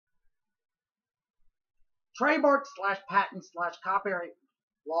trademark slash patent slash copyright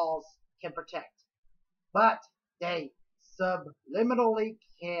laws can protect, but they subliminally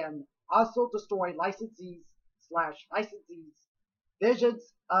can also destroy licensees slash licensees'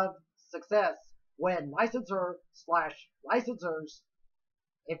 visions of success when licensor slash licensors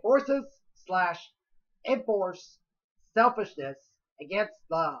enforces slash enforce selfishness against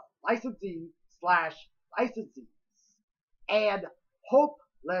the licensee slash licensees and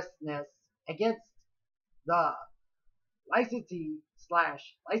hopelessness against the licensee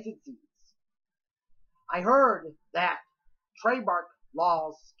slash licensees. I heard that trademark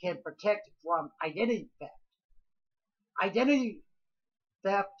laws can protect from identity theft. Identity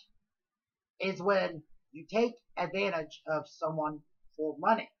theft is when you take advantage of someone for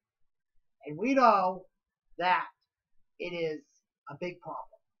money. And we know that it is a big problem.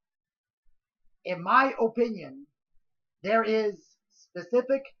 In my opinion, there is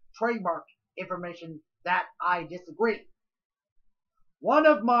specific trademark information that I disagree. One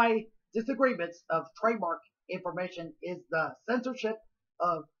of my disagreements of trademark information is the censorship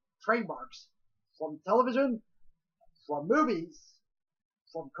of trademarks from television, from movies,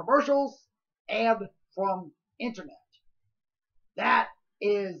 from commercials, and from internet. That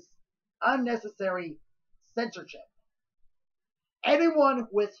is unnecessary censorship. Anyone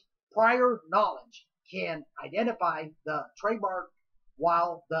with prior knowledge can identify the trademark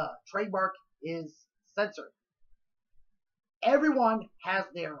while the trademark is censored. Everyone has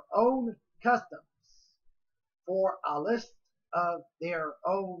their own customs for a list of their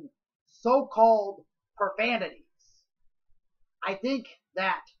own so-called profanities. I think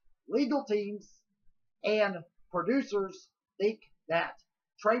that legal teams and producers think that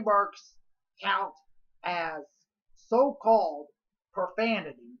trademarks count as so-called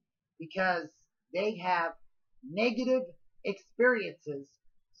profanity because they have negative experiences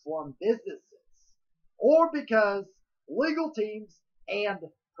from businesses, or because legal teams and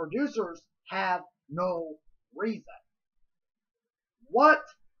producers have no reason. What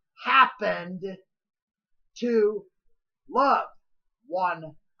happened to love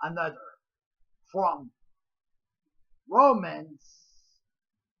one another from Romans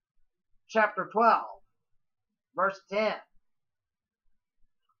chapter 12, verse 10?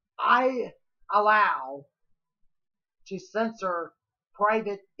 I allow to censor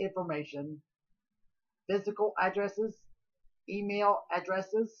private information, physical addresses, email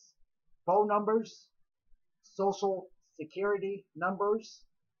addresses, phone numbers, social security numbers,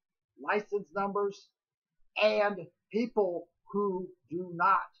 license numbers, and people who do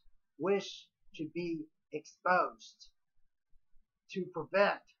not wish to be exposed to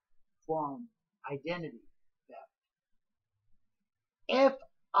prevent from identity theft. If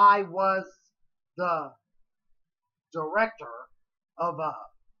I was the director of a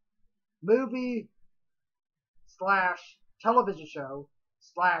movie slash television show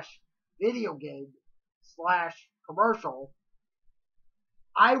slash video game slash commercial,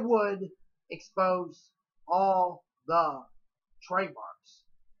 I would expose all the trademarks,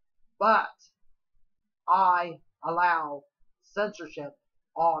 but I allow censorship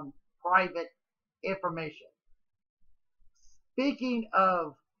on private information. Speaking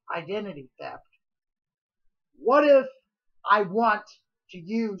of identity theft, what if I want to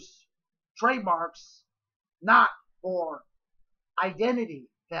use trademarks not for identity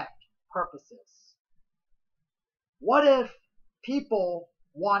theft purposes? What if people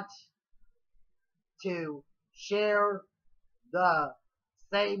want to share the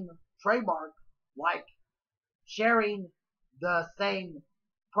same trademark, like sharing the same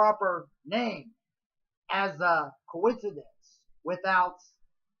proper name, as a coincidence without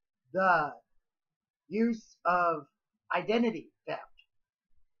the use of identity theft?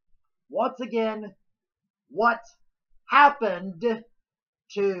 Once again, what happened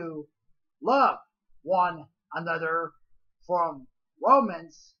to love one another from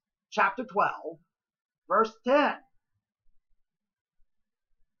Romans chapter 12, verse 10?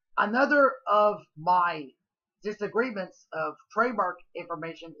 Another of my disagreements of trademark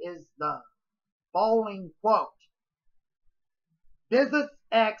information is the following quote: Business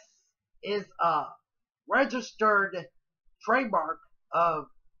X is a registered trademark of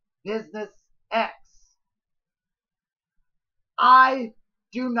Business X. I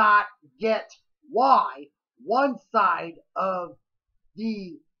do not get why one side of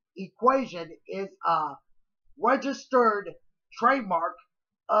the equation is a registered trademark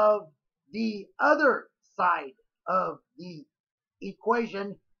of the other side of the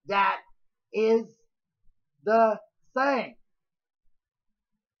equation that is the same.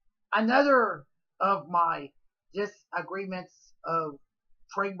 Another of my disagreements of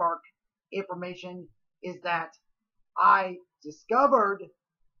trademark information is that I discovered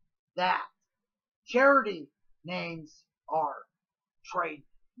that charity names are trademarked.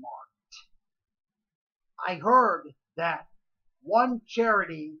 I heard that one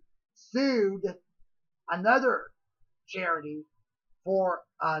charity sued another charity for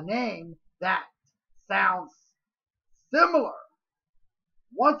a name that sounds similar.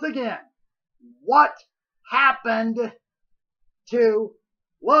 Once again, what happened to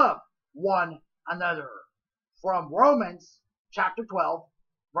love one another? From Romans chapter 12,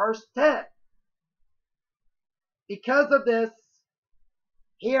 verse 10. Because of this,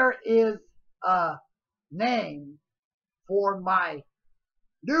 here is a name for my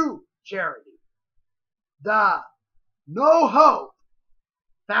new charity, the No Hope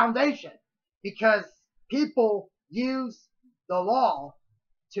Foundation, because people use the law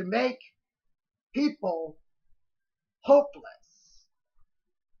to make people hopeless.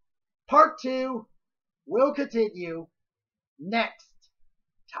 Part 2 will continue next